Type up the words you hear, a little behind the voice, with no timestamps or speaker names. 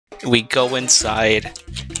We go inside.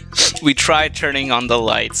 We try turning on the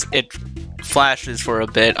lights. It flashes for a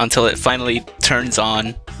bit until it finally turns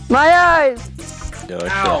on. My eyes! Yeah,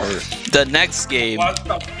 that shit hurt. The next game What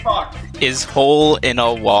the fuck? is Hole in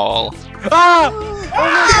a Wall. Oh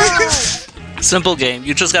my god! Simple game.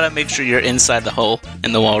 You just gotta make sure you're inside the hole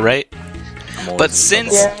in the wall, right? But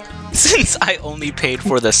since I only paid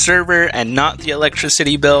for the server and not the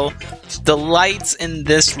electricity bill, the lights in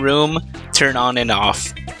this room turn on and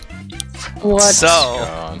off. What?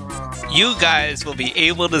 So, you guys will be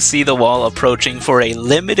able to see the wall approaching for a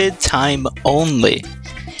limited time only.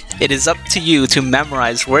 It is up to you to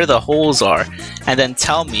memorize where the holes are, and then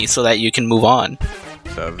tell me so that you can move on.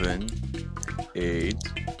 7, 8,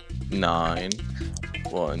 9,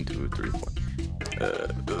 1, 2, 3, 4.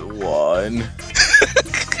 1.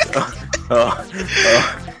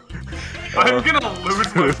 I'm gonna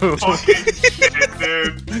lose my fucking shit,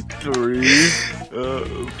 dude. 3,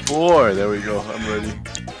 4. There we go. I'm ready.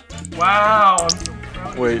 Wow. I'm so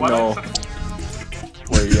proud. Wait, Why no. did I-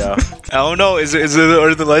 I Wait, don't know.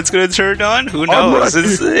 Are the lights gonna turn on? Who knows?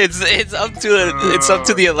 It's up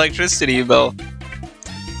to the electricity bill.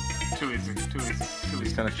 Too easy.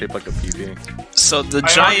 It's kind of shaped like a pee-pee. So the I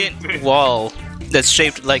giant already did. wall that's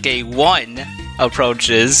shaped like a 1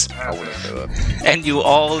 approaches, I wouldn't say that. and you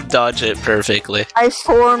all dodge it perfectly. I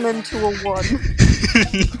form into a 1.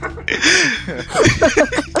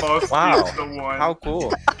 Mostly Wow. the one. How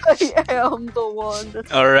cool. I am the 1.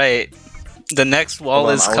 All right, the next wall Hold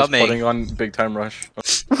on, is I was coming. putting on Big Time Rush. What?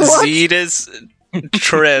 Zetas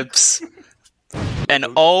trips and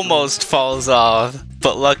almost falls off,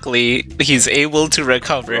 but luckily he's able to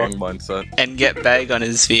recover Wrong mindset. and get back on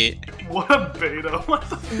his feet. What a beta. What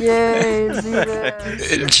the fuck? Yay,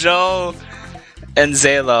 Zetas. Joe and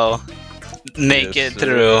Zalo make Yes, it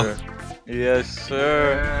through. sir. Yes,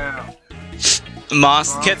 sir. Yeah.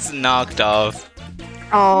 Moss gets knocked off.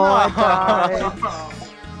 Oh, I died.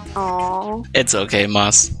 Oh. It's okay,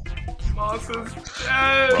 Moss. Moss is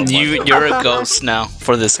dead. You're a ghost now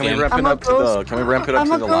for this Can we game. ramp I'm it a up to the? ghost. Can we ramp it up I'm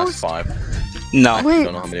to a the last ghost. 5? No. I Wait.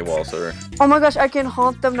 don't know how many walls there are. Oh my gosh, I can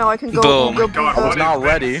haunt them now. I can go. Boom. Go, God, go, what It's is not this?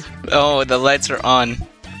 ready. Oh, the lights are on.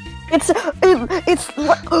 It's